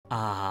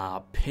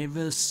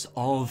Pyrrhus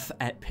of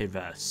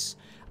Epirus,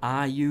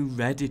 are you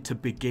ready to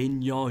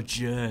begin your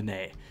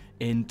journey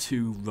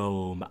into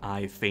Rome?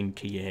 I think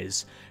he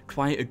is.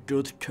 Quite a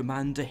good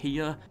commander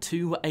here,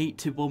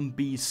 281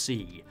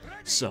 BC.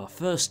 So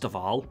first of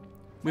all,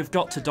 we've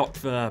got to dock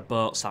the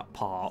boats at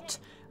port,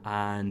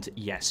 and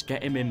yes,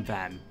 get him in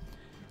them.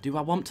 Do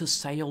I want to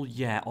sail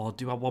yet, or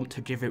do I want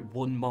to give it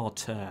one more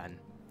turn?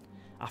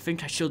 I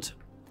think I should...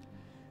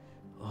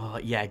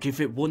 yeah,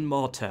 give it one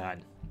more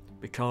turn.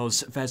 Because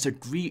there's a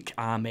Greek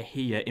army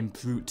here in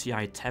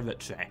Brutii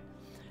territory.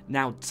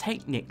 Now,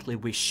 technically,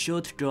 we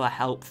should go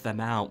help them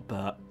out,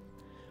 but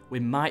we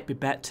might be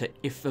better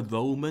if the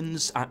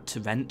Romans at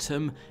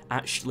Tarentum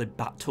actually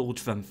battled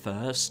them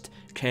first,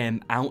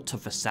 came out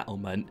of the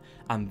settlement,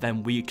 and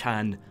then we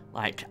can,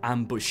 like,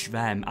 ambush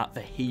them at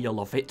the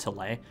heel of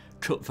Italy,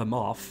 cut them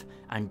off,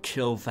 and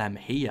kill them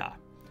here.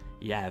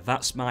 Yeah,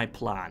 that's my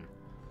plan.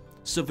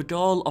 So the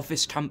goal of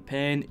this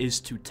campaign is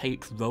to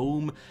take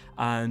Rome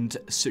and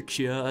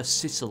secure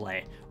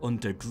Sicily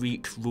under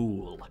Greek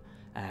rule.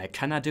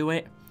 Can I do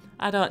it?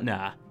 I don't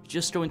know.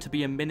 Just going to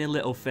be a mini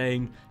little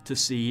thing to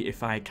see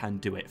if I can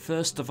do it.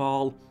 First of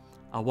all,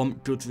 I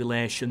want good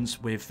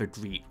relations with the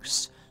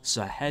Greeks.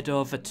 So head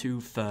over to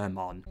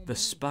Thermon. The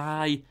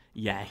spy,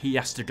 yeah, he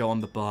has to go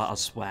on the boat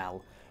as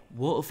well.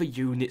 What other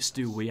units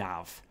do we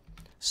have?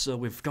 So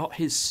we've got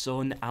his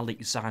son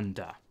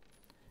Alexander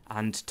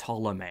and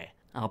Ptolemy.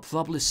 I'll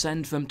probably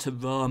send them to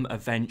Rome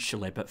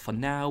eventually, but for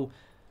now,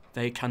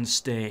 they can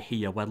stay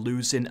here. We're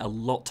losing a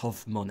lot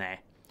of money.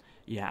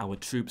 Yeah, our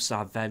troops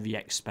are very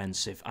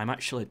expensive. I'm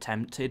actually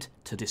tempted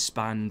to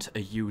disband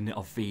a unit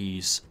of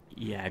these.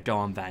 Yeah, go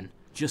on then.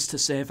 Just to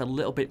save a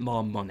little bit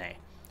more money.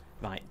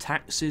 Right,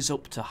 taxes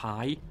up to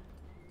high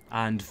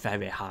and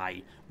very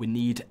high. We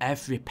need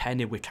every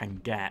penny we can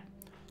get.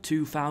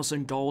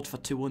 2,000 gold for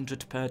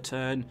 200 per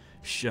turn?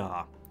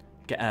 Sure.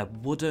 Get a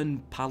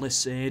wooden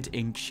palisade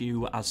in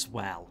queue as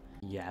well.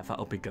 Yeah,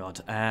 that'll be good.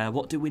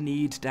 What do we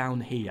need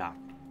down here?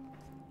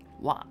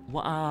 What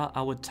are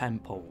our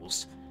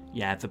temples?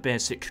 Yeah, the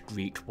basic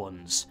Greek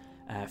ones.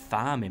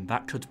 Farming,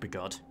 that could be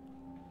good.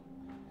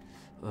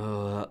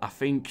 I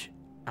think,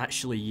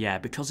 actually, yeah,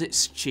 because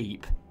it's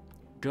cheap,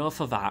 go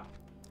for that.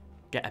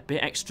 Get a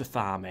bit extra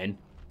farming.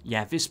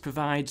 Yeah, this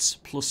provides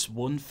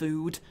 +1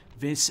 food.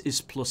 This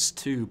is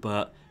 +2,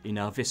 but, you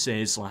know, this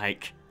is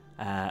like...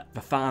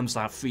 the farms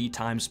are 3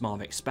 times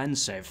more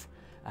expensive,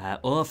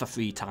 over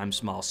 3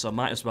 times more, so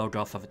might as well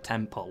go for the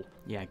temple.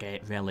 Yeah, get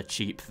it really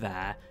cheap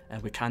there.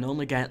 We can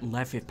only get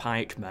levy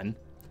pikemen,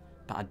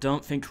 but I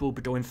don't think we'll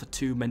be going for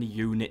too many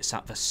units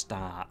at the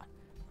start.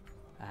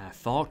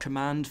 4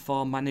 command,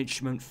 4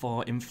 management,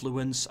 4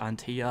 influence, and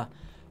here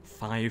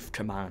 5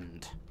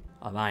 command.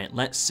 Alright,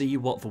 let's see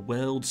what the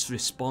world's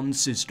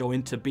response is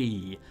going to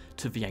be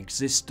to the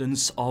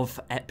existence of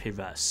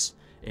Epirus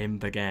in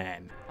the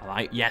game.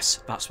 Alright,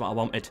 yes, that's what I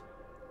wanted.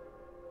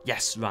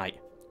 Yes, right.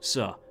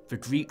 So, the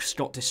Greeks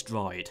got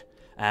destroyed.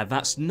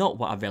 That's not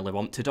what I really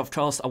wanted. Of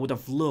course, I would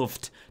have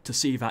loved to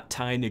see that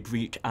tiny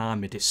Greek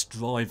army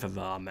destroy the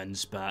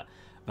Romans, but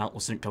that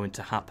wasn't going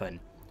to happen.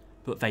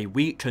 But they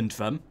weakened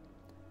them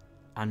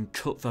and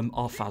cut them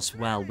off as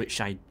well, which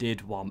I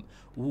did want.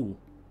 Ooh,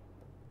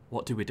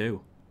 what do we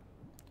do?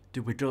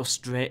 Do we go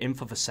straight in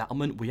for the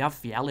settlement? We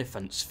have the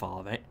elephants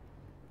for it.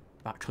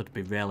 That could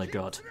be really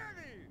good.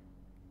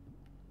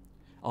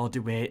 Or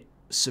do we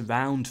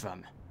surround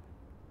them?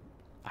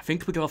 I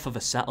think we go for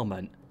the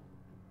settlement.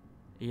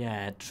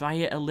 Yeah, try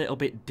it a little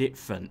bit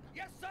different.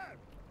 Yes, sir.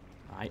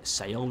 Right,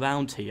 sail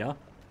round here.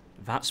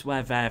 That's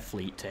where their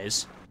fleet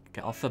is.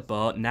 Get off the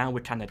boat, now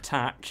we can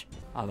attack.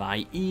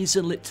 Alright,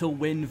 easy little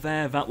win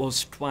there. That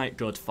was quite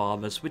good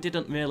for us. We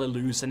didn't really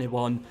lose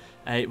anyone.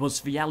 It was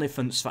the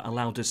elephants that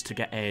allowed us to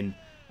get in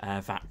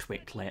that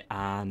quickly,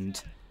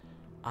 and...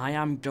 I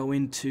am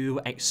going to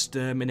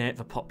exterminate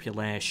the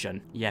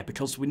population. Yeah,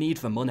 because we need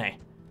the money.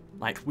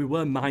 Like, we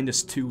were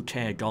minus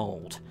 2k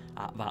gold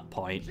at that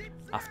point,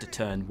 after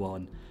turn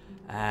 1.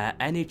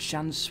 Any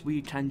chance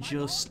we can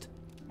just...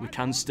 we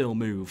can still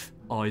move?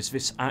 Or is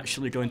this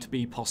actually going to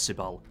be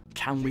possible?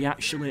 Can we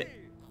actually...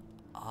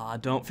 I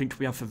don't think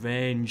we have the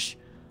range.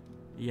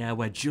 Yeah,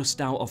 we're just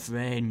out of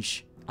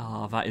range.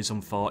 That is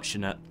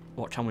unfortunate.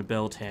 What can we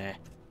build here?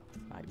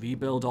 Right,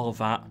 rebuild all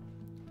that.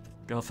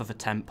 Go for the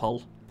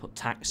temple. Put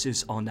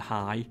taxes on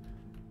high.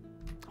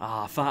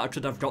 I thought I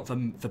could have got the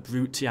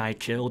Brutii I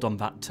killed on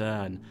that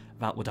turn.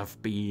 That would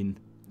have been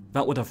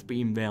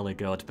really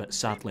good, but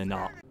sadly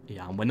not.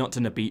 Yeah, and we're not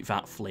going to beat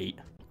that fleet.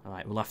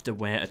 Alright, we'll have to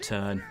wait a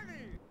turn.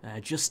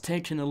 Just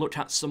taking a look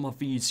at some of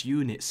these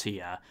units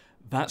here.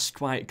 That's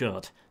quite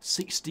good.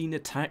 16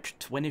 attack,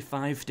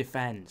 25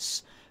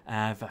 defense.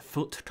 The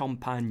foot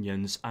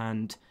companions,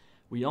 and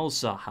we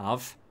also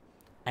have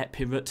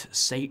Epirate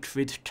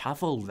Sacred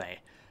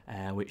Cavalry.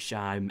 Which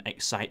I'm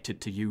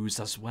excited to use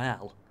as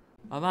well.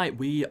 Alright,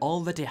 we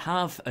already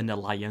have an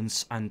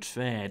alliance and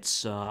trade,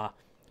 so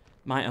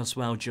might as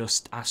well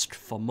just ask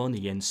for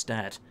money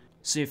instead.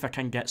 See if I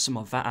can get some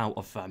of that out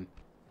of them.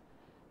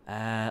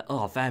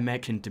 Oh, they're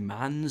making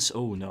demands?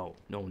 Oh, no.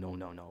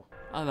 No.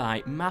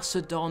 Alright,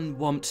 Macedon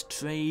want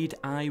trade,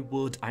 I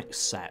would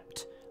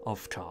accept.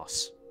 Of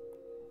course.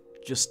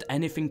 Just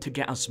anything to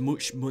get as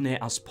much money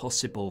as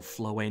possible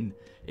flowing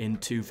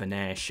into the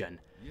nation.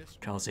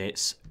 Because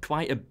it's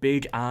quite a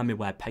big army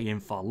we're paying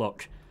for.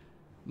 Look,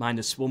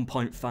 minus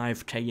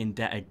 1.5k in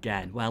debt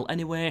again. Well,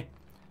 anyway,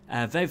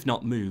 they've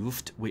not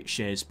moved, which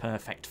is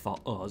perfect for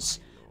us.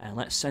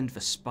 Let's send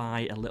the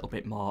spy a little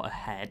bit more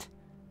ahead.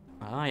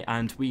 Alright,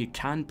 and we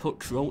can put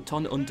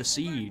Croton under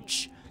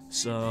siege.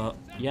 So,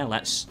 yeah,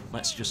 let's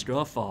just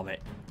go for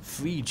it.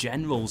 3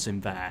 generals in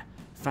there.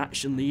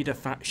 Faction leader,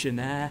 faction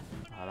heir.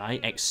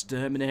 Alright,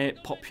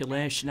 exterminate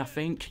population, I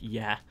think.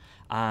 Yeah.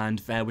 And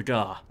there we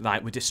go.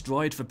 Right, we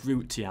destroyed the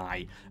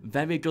Brutii.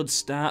 Very good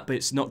start, but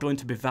it's not going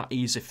to be that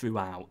easy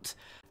throughout.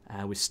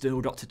 We've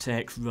still got to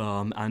take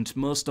Rome, and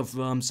most of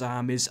Rome's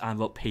armies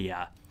are up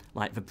here.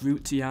 Like the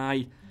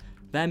Brutii,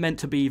 they're meant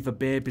to be the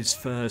baby's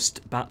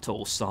first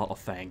battle sort of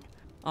thing.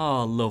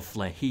 Oh,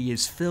 lovely. He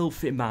is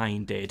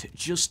filthy-minded.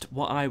 Just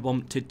what I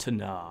wanted to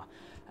know.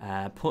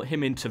 Put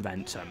him into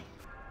Ventum.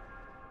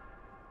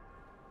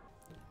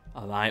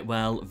 Alright,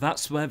 well,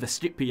 that's where the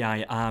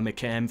Scipii army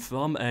came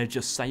from.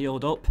 Just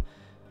sailed up.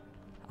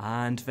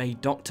 And they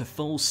docked a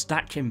full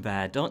stack in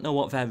there. Don't know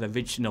what their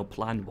original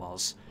plan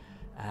was.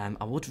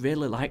 I would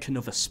really like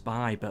another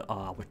spy, but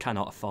we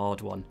cannot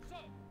afford one.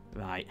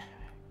 Right.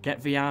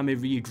 Get the army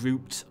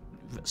regrouped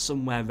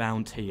somewhere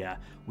around here.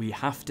 We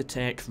have to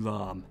take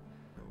Rome.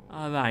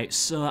 Alright,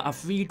 so I've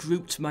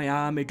regrouped my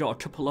army, got a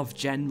couple of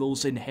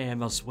generals in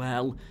here as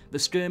well. The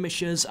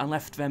skirmishers, I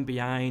left them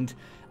behind.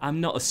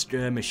 I'm not a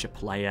skirmisher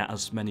player,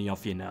 as many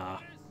of you know.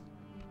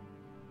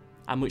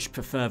 I much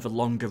prefer the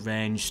longer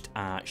ranged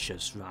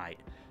archers, right.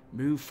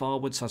 Move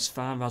forwards as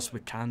far as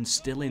we can,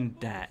 still in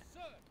debt.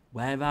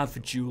 Where are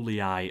the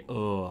Julii?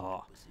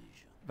 Oh,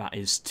 that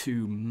is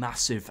 2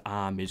 massive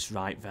armies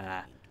right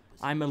there.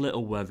 I'm a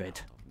little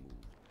worried.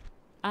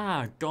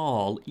 Ah,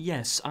 Gaul,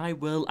 yes, I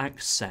will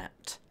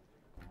accept.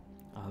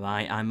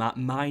 Alright, I'm at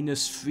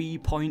minus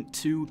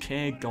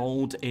 3.2k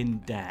gold in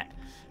debt.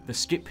 The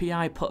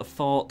Scipii put a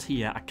fort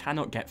here, I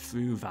cannot get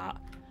through that.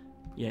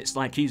 Yeah, it's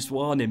like he's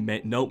warning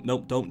me. Nope,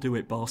 don't do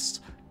it, boss.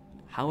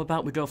 How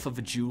about we go for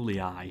the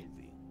Julii?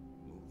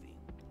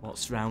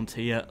 What's round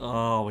here?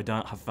 Oh, we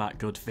don't have that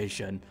good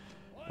vision.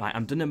 Right,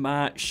 I'm gonna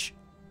march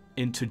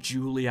into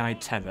Julii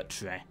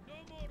territory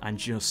and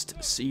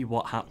just see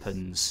what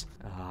happens.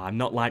 I'm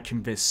not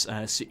liking this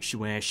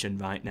situation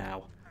right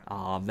now.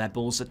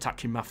 Rebels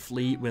attacking my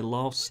fleet, we're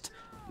lost.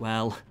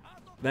 Well,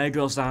 there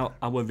goes our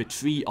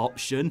retreat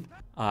option.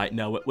 Alright,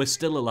 no, we're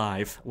still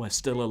alive. We're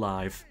still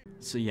alive.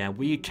 So yeah,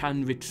 we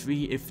can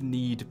retreat if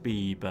need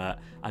be, but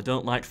I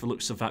don't like the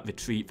looks of that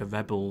retreat. The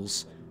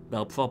rebels,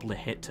 they'll probably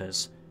hit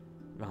us.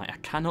 Right, I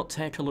cannot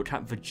take a look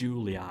at the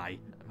Julii.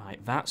 Right,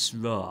 that's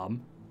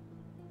Rome.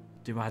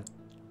 I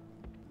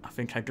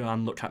think I go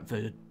and look at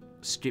the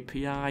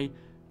Scipii.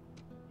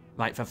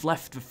 Right, they've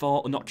left the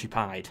fort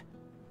unoccupied.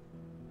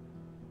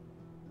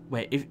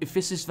 Wait, if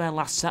this is their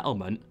last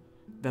settlement,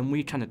 then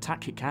we can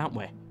attack it, can't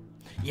we?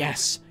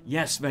 Yes,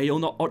 they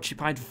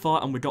unoccupied the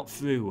fort and we got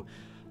through.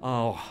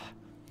 Oh,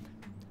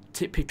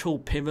 typical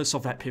Pyrrhus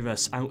of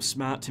Epirus,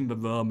 outsmarting the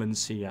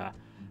Romans here.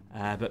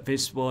 But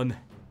this one,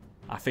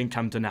 I think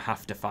I'm gonna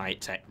have to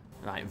fight it.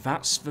 Right,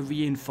 that's the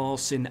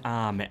reinforcing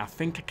army. I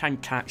think I can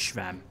catch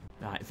them.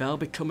 Right, they'll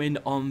be coming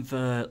on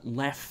the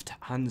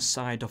left-hand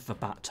side of the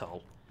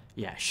battle.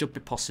 Yeah, should be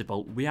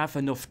possible. We have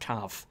enough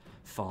cav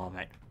for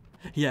it.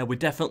 Yeah, we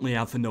definitely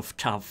have enough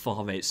cav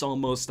for it. It's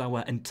almost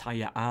our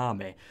entire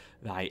army.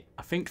 Right,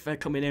 I think they're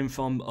coming in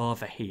from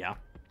over here.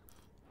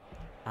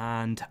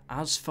 And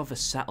as for the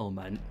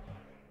settlement...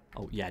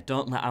 Oh yeah,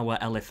 don't let our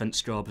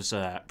elephants go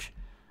berserk.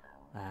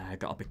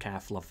 Gotta be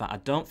careful of that. I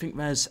don't think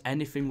there's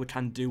anything we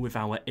can do with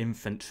our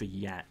infantry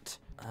yet.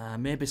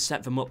 Maybe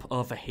set them up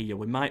over here.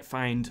 We might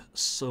find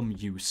some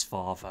use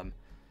for them.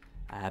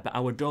 But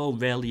our goal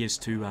really is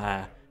to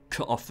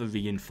cut off the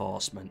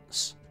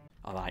reinforcements.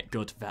 Alright,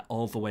 good. They're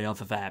all the way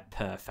over there.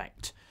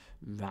 Perfect.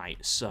 Right,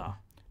 so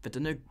they're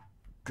gonna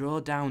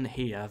go down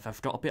here.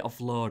 They've got a bit of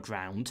low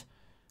ground.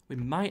 We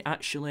might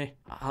actually...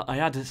 I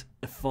had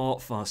a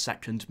thought for a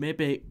second.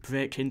 Maybe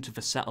break into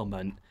the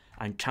settlement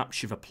and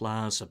capture the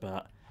plaza,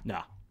 but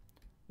no.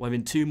 We're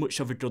in too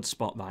much of a good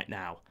spot right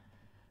now.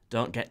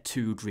 Don't get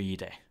too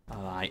greedy.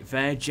 Alright,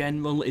 their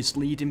general is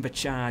leading the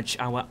charge.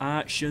 Our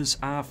archers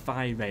are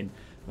firing.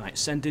 Right,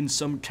 send in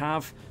some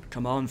cav.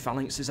 Come on,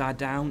 phalanxes are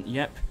down.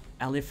 Yep.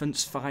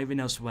 Elephants firing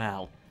as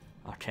well.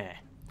 Okay.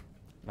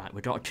 Right,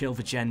 we've got to kill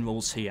the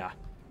generals here.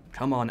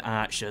 Come on,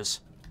 archers.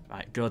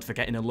 Right, good for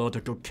getting a load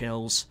of good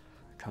kills.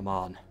 Come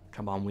on,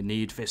 we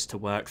need this to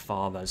work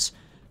for us.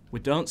 We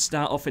don't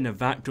start off in a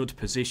that good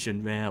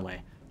position,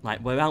 really.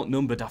 Like, we're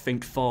outnumbered, I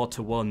think,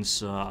 4-1,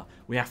 so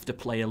we have to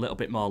play a little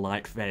bit more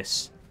like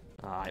this.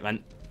 Alright,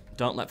 then.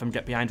 Don't let them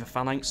get behind the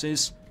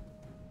phalanxes.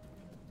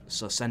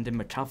 So send in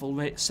the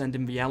cavalry, send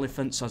in the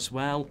elephants as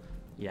well.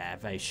 Yeah,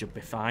 they should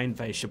be fine.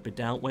 They should be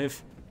dealt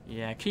with.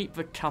 Yeah, keep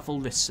the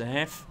cavalry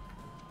safe.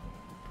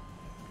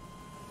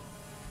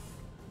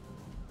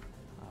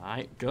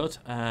 Alright, good.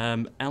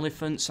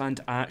 Elephants and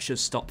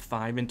archers stop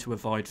firing to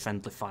avoid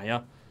friendly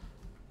fire.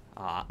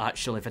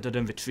 Actually, they're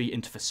doing retreat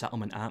into the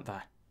settlement, aren't they?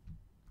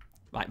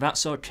 Right,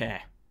 that's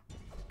okay.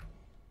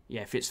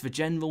 Yeah, if it's the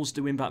generals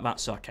doing that,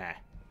 that's okay.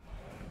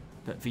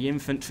 But the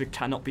infantry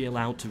cannot be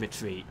allowed to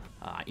retreat.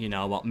 You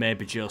know what,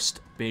 maybe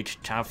just big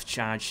cav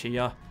charge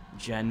here.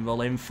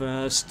 General in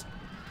first.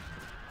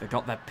 They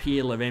got their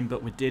peeler in,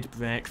 but we did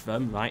break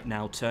them. Right,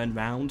 now turn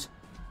round.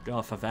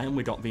 Go for them.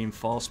 We got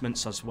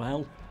reinforcements as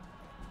well.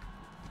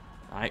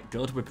 Right,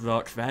 good, we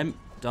broke them.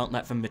 Don't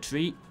let them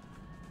retreat.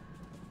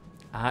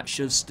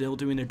 Archers still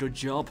doing a good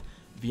job.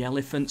 The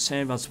elephants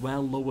here as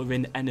well,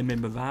 lowering enemy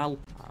morale.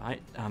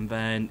 Alright, and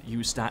then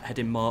you start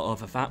heading more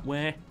over that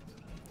way.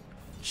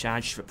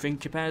 Charge for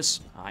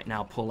Principes. Alright,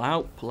 now pull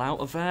out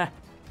of there.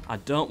 I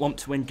don't want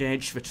to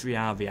engage the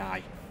Triarii.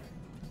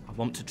 I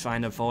want to try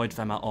and avoid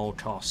them at all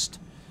cost.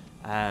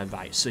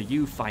 Right, so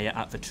you fire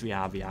at the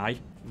Triarii.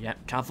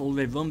 Yep,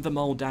 cavalry, run them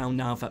all down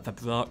now that they're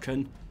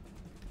broken.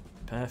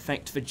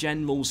 Perfect, the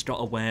generals got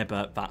away,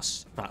 but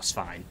that's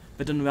fine.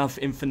 They don't have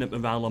infinite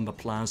morale on the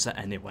plaza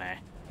anyway,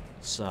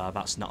 so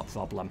that's not a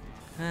problem.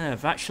 They're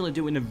actually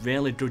doing a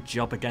really good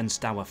job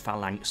against our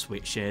phalanx,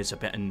 which is a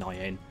bit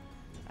annoying.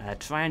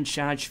 Try and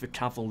charge the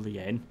cavalry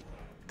in.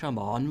 Come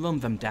on, run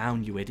them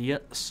down, you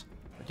idiots.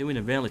 They're doing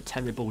a really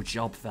terrible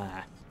job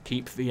there.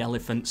 Keep the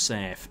elephants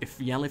safe. If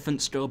the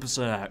elephants go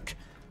berserk,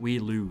 we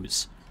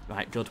lose.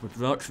 Right, good, we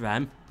broke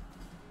them.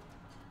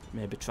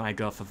 Maybe try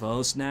go for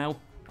those now.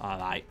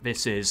 Alright,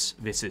 this is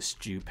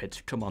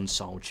stupid. Come on,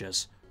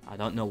 soldiers. I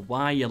don't know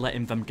why you're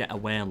letting them get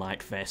away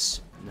like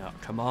this. No,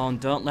 come on,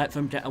 don't let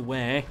them get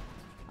away.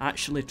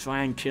 Actually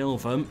try and kill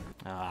them.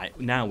 Alright,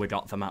 now we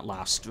got them at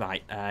last.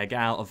 Right, get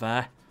out of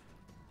there.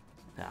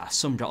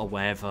 Some got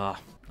away though.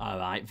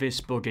 Alright,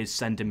 this bug is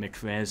sending me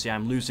crazy.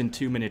 I'm losing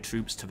too many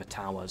troops to the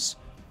towers.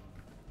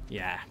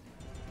 Yeah.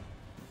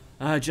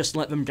 Just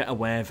let them get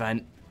away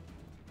then.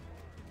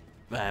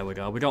 There we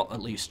go, we got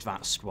at least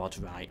that squad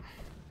right.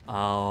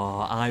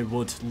 Oh, I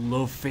would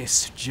love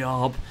this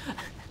job.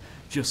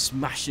 Just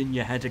smashing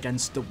your head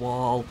against the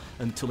wall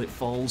until it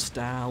falls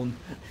down.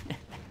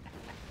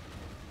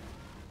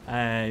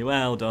 Hey,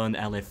 well done,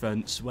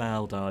 elephants,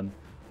 well done.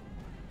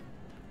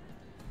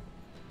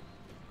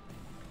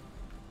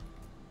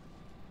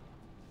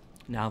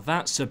 Now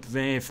that's a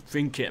brave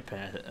Principe.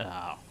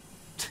 Oh.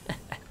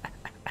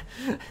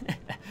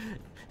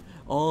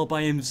 All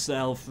by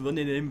himself,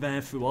 running in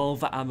there through all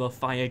the arrow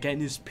fire,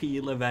 getting his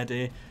peeler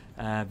ready,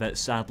 but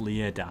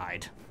sadly he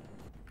died.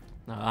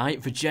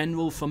 Alright, the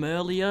general from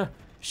earlier,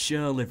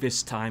 surely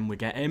this time we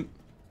get him.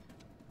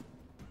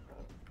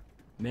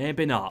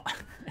 Maybe not.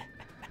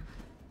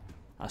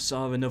 I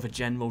saw another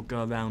general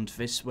go around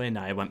this way,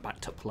 now he went back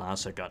to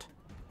Plaza, good.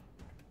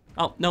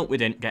 Oh, no, we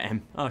didn't get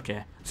him,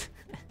 okay.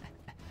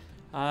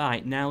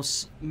 Alright, now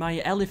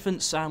my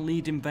elephants are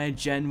leading their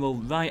general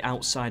right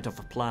outside of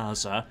the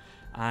plaza,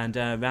 and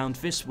around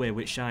this way,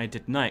 which I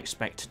did not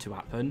expect to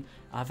happen.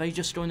 Are they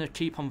just going to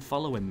keep on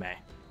following me?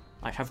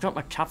 Like, I've got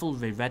my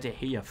cavalry ready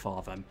here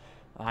for them.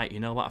 Alright, you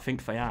know what, I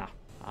think they are.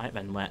 Alright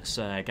then, let's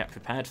get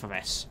prepared for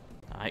this.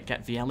 Alright,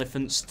 get the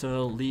elephants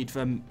to lead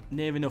them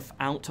near enough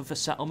out of the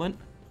settlement,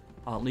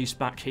 or at least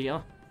back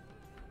here.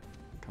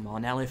 Come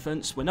on,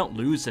 elephants, we're not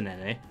losing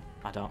any,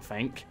 I don't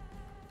think.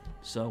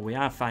 So we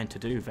are fine to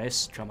do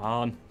this, come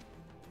on.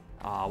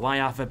 Oh, why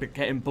have I been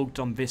getting bugged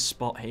on this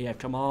spot here,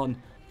 come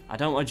on. I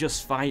don't want to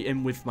just fight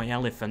him with my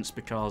elephants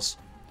because,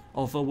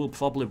 although we'll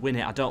probably win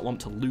it, I don't want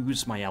to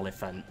lose my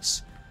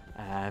elephants.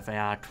 They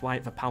are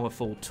quite the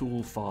powerful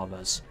tool for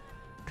us.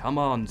 Come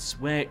on,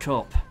 wake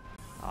up.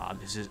 Ah,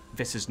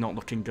 this is not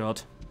looking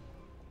good.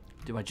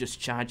 Do I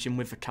just charge him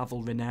with the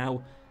cavalry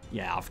now?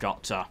 Yeah, I've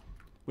got to.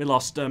 We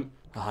lost them.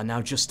 Ah,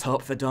 now just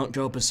hope they don't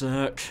go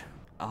berserk.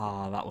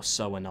 Ah, that was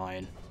so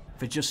annoying.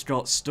 They just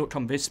got stuck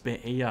on this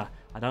bit here.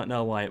 I don't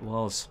know why it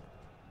was.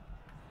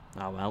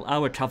 Oh well,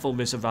 our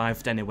cavalry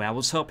survived anyway. I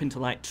was hoping to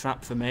like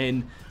trap them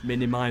in,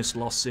 minimise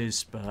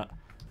losses, but...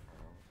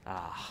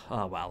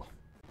 oh well.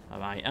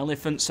 Alright,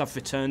 elephants have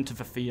returned to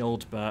the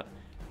field, but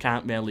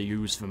can't really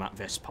use them at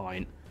this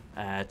point.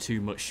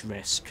 Too much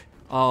risk.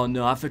 Oh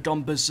no, have they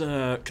gone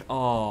berserk?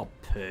 Oh,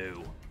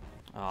 poo.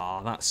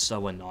 Oh, that's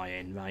so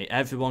annoying. Right,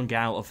 everyone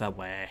get out of their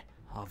way.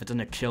 Oh, they're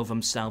gonna kill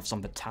themselves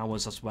on the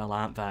towers as well,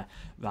 aren't they?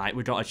 Right,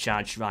 we gotta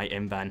charge right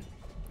in then.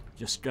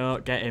 Just go,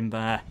 get in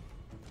there.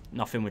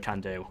 Nothing we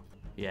can do.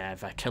 Yeah,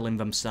 they're killing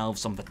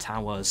themselves on the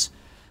towers.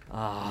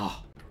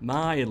 Ah,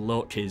 my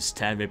luck is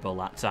terrible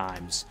at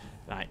times.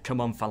 Right, come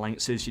on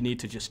phalanxes, you need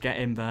to just get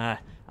in there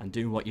and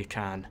do what you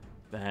can.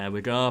 There we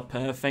go,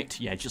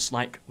 perfect. Yeah, just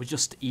like, we're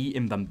just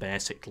eating them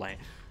basically.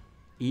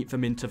 Eat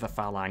them into the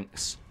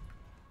phalanx.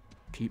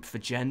 Keep the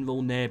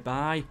general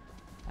nearby.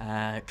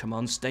 Come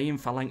on, stay in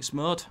phalanx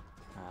mode.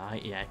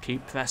 Alright, yeah,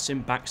 keep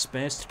pressing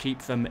backspace to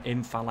keep them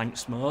in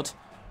phalanx mode.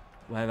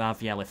 Where are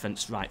the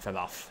elephants? Right, they're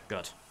off.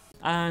 Good.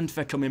 And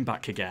they're coming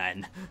back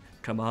again.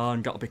 Come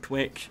on, gotta be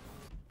quick.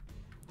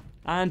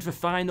 And the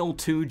final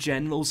 2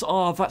 generals.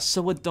 Oh, that's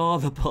so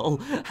adorable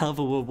how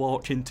they were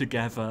walking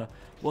together.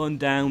 1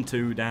 down,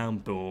 2 down,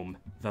 boom.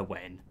 The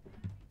win.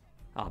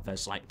 Oh,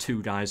 there's like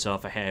 2 guys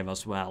over here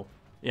as well.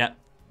 Yep.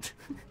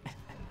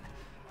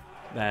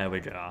 There we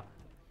go.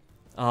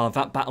 Oh,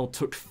 that battle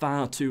took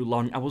far too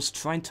long. I was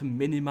trying to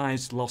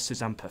minimise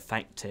losses and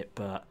perfect it,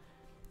 but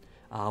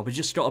we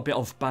just got a bit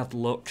of bad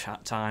luck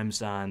at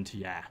times, and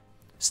yeah.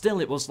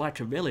 Still, it was like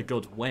a really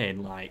good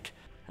win. Like,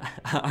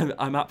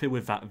 I'm happy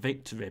with that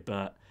victory,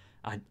 but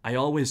I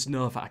always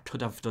know that I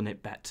could have done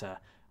it better,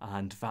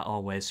 and that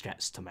always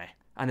gets to me.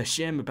 And a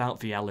shame about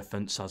the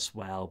elephants as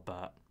well,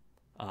 but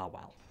oh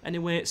well.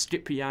 Anyway,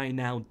 Scipii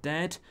now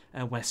dead.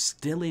 We're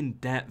still in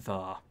debt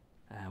though,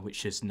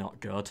 which is not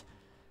good.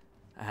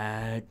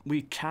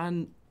 We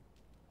can't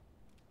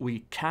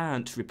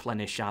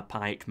replenish our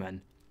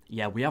pikemen.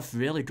 Yeah, we have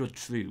really good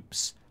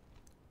troops.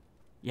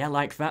 Yeah,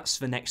 like that's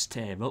the next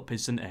tier up,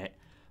 isn't it?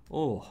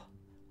 Oh,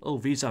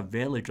 these are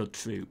really good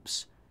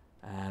troops.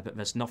 But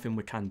there's nothing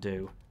we can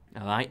do.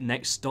 Alright,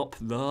 next stop,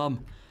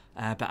 Rome.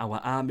 But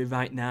our army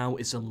right now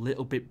is a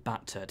little bit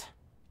battered.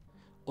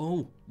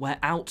 Oh, we're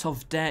out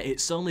of debt.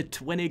 It's only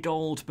 20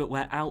 gold, but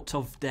we're out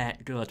of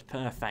debt. Good,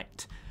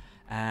 perfect.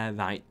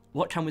 Right,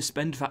 what can we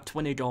spend that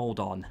 20 gold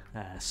on?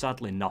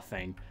 Sadly,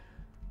 nothing.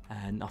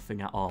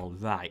 Nothing at all.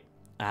 Right.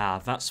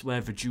 That's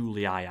where the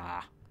Julii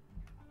are.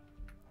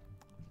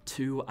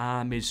 2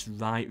 armies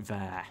right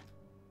there.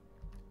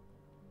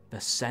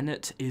 The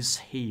Senate is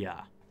here.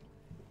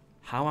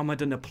 How am I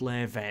going to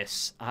play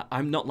this?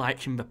 I'm not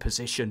liking the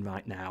position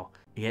right now.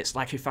 It's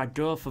like if I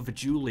go for the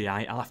Julii,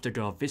 I'll have to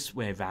go this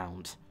way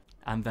round.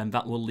 And then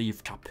that will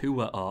leave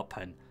Capua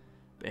open.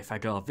 But if I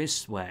go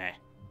this way,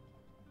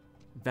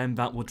 then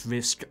that would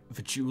risk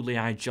the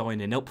Julii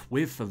joining up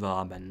with the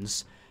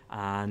Romans.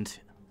 And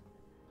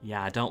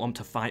yeah, I don't want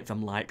to fight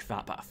them like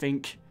that, but I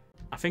think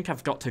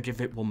I've got to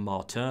give it 1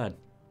 more turn.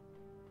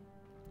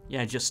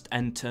 Yeah, just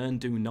end turn,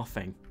 do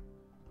nothing.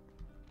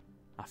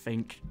 I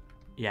think,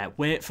 yeah,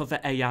 wait for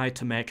the AI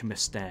to make a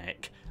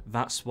mistake.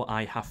 That's what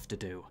I have to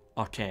do.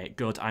 Okay,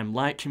 good. I'm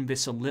liking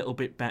this a little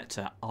bit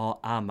better. Or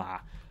am I?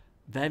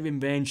 They're in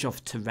range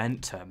of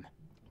Tarentum,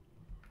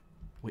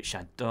 which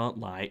I don't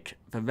like.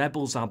 The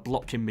rebels are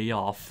blocking me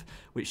off,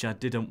 which I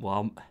didn't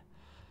want.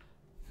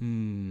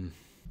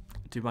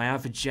 Do I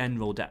have a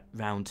general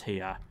round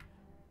here?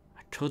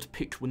 I could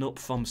pick one up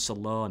from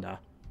Salona,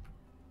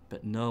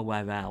 but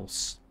nowhere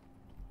else.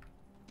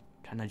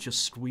 Can I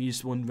just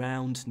squeeze one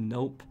round?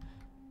 Nope.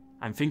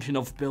 I'm thinking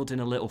of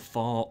building a little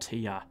fort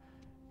here,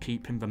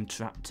 keeping them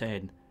trapped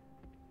in.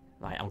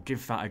 Right, I'll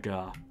give that a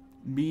go.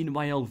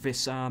 Meanwhile,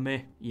 this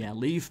army, yeah,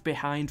 leave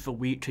behind the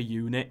weaker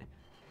unit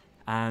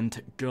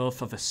and go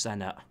for the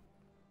Senate.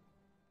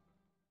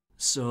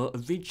 So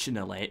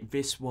originally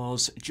this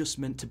was just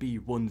meant to be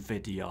 1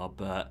 video,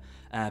 but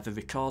the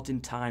recording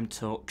time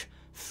took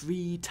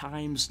 3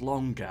 times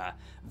longer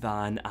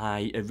than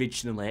I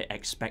originally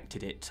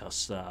expected it to,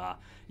 so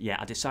yeah,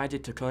 I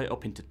decided to cut it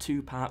up into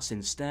 2 parts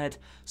instead,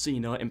 so you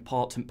know,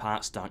 important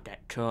parts don't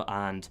get cut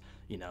and,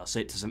 you know, so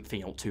it doesn't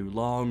feel too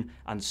long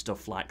and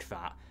stuff like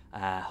that.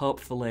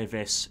 Hopefully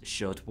this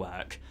should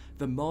work.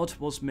 The mod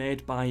was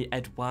made by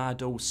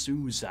Eduardo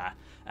Souza.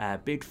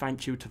 Big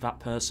thank you to that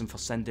person for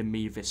sending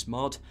me this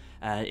mod.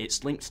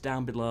 It's linked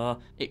down below.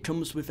 It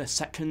comes with a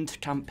 2nd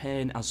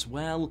campaign as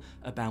well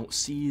about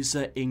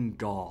Caesar in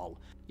Gaul.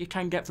 You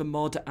can get the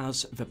mod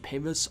as the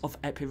Pyrrhus of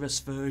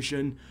Epirus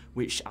version,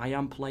 which I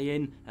am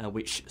playing,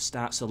 which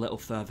starts a little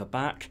further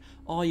back,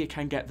 or you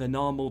can get the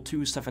normal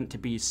 270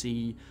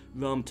 BC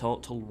Rome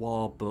Total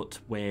War but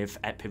with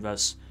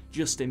Epirus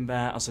just in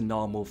there as a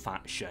normal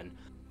faction,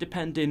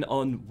 depending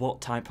on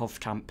what type of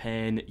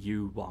campaign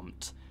you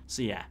want.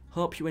 So yeah,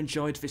 hope you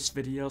enjoyed this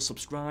video,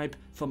 subscribe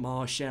for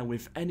more, share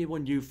with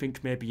anyone you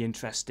think may be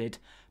interested.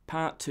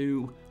 Part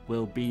 2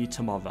 will be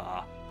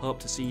tomorrow. Hope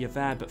to see you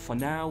there, but for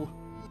now,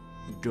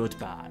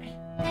 goodbye.